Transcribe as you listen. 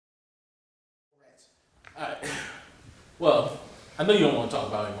Alright. Well, I know you don't want to talk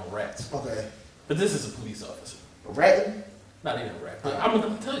about any more rats. Okay. But this is a police officer. A rat? Not even a rat, but I'm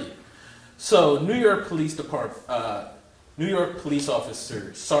going to tell you. So, New York Police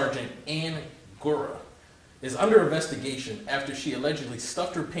Officer Sergeant Anne Guerra is under investigation after she allegedly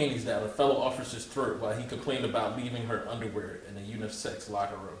stuffed her panties down a fellow officer's throat while he complained about leaving her underwear in a unisex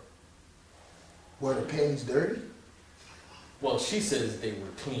locker room. Were the panties dirty? Well, she says they were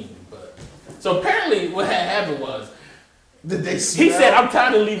clean, but... So apparently what had happened was... Did they smell? He said, I'm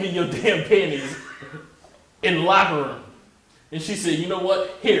tired of leaving your damn panties in the locker room. And she said, you know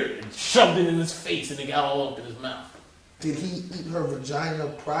what? Here. And shoved it in his face and it got all up in his mouth. Did he eat her vagina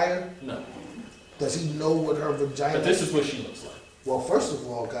prior? No. Does he know what her vagina But this is what she looks like. Well, first of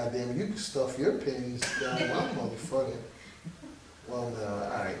all, goddamn, you can stuff your panties down my motherfucking... Well, no,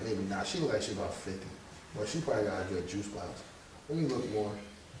 alright, maybe not. She look like she's about 50. Well, she probably got a good juice box. Let me look more.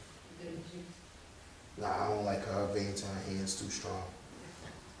 Nah, I don't like her veins in her hands too strong.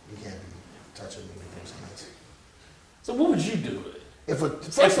 You can't be touching me with those hands. So what would you do with it? If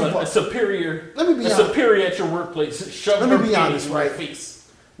a superior, let me be honest. Superior at your workplace shoved her panties in your face.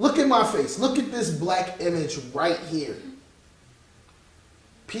 Look at my face. Look at this black image right here.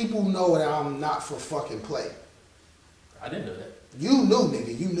 People know that I'm not for fucking play. I didn't know that. You knew,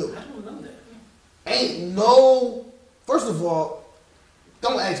 nigga. You knew. I don't know that. Ain't no... First of all,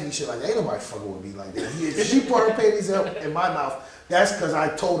 don't ask me shit like that. Ain't nobody fucking with me like that. If she put her panties up in my mouth, that's because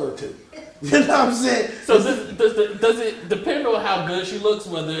I told her to. You know what I'm saying? So does it depend on how good she looks,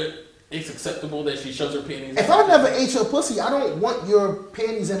 whether it's acceptable that she shoves her panties? If I never ate your pussy, I don't want your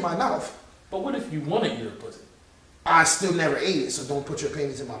panties in my mouth. But what if you want to eat her pussy? I still never ate it, so don't put your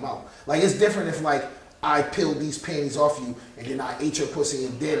panties in my mouth. Like, it's different if, like, I peeled these panties off you, and then I ate your pussy,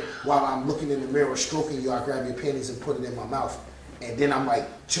 and then while I'm looking in the mirror stroking you, I grab your panties and put it in my mouth. And then I'm, like,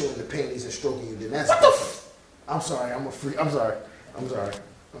 chewing the panties and stroking you. Then that's different. I'm sorry, I'm a freak. I'm sorry.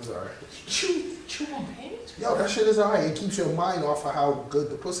 Chew on panties? Yo, that shit is alright. It keeps your mind off of how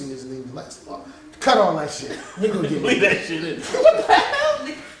good the pussy is and then you last long. Cut all that shit. You gonna get Leave that shit in. What the hell?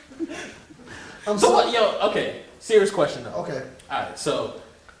 What, yo, okay. Serious question though. Okay. Alright, so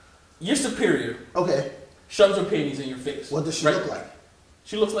your superior shoves her panties in your face. What does she look like?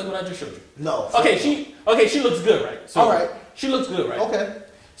 She looks like what I just showed you. No. Okay, she looks good, right? So alright. She looks good, right? Okay.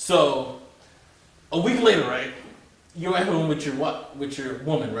 So a week later, right? You're at home with your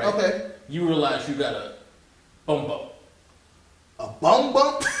woman, right? Okay. You realize you got a bum bump. A bum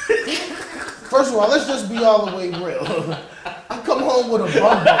bump? First of all, let's just be all the way real. I come home with a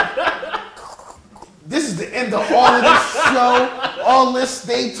bum bump. This is the end of all of this show. All this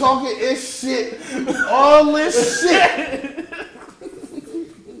stay talking is shit. All this shit.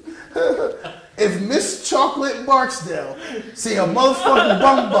 If Miss Chocolate Barksdale see a motherfucking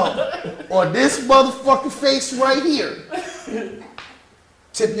bum bump on this motherfucking face right here,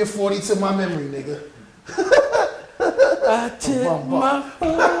 tip your 40 to my memory, nigga. I tip my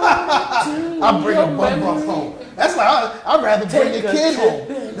 40 I bring a bum bump home. That's why I'd rather bring a kid home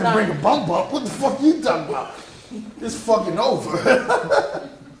than bring a bum bump. What the fuck you talking about? It's fucking over.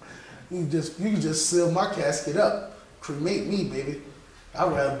 You can just seal my casket up. Cremate me, baby. I'd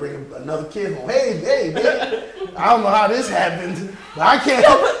rather bring another kid home. Hey, baby. I don't know how this happened, but I can't.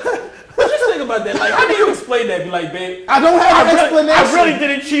 Just think about that. Like, how do you explain that? Be like, babe, I don't have an explanation. I really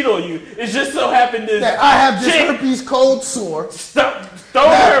didn't cheat on you. It just so happened that I have this herpes cold sore. Stop. Throw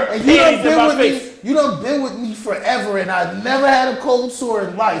her panties in my face. You done been with me forever, and I never had a cold sore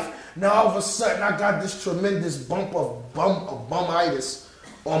in life. Now all of a sudden, I got this tremendous bump of bumitis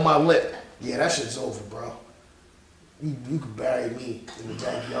on my lip. Yeah, that shit's over, bro. You can bury me in the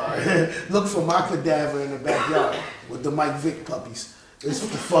backyard. Look for my cadaver in the backyard with the Mike Vick puppies. It's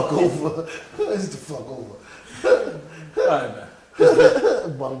the fuck over. It's the fuck over. All right, man.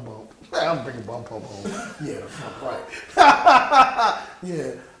 Bum bump. I'm bringing bum bump home. Yeah, the fuck right.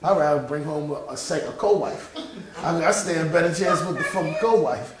 Yeah, I'd rather bring home a co-wife. I stand a better chance with the fucking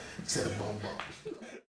co-wife instead of bum bump.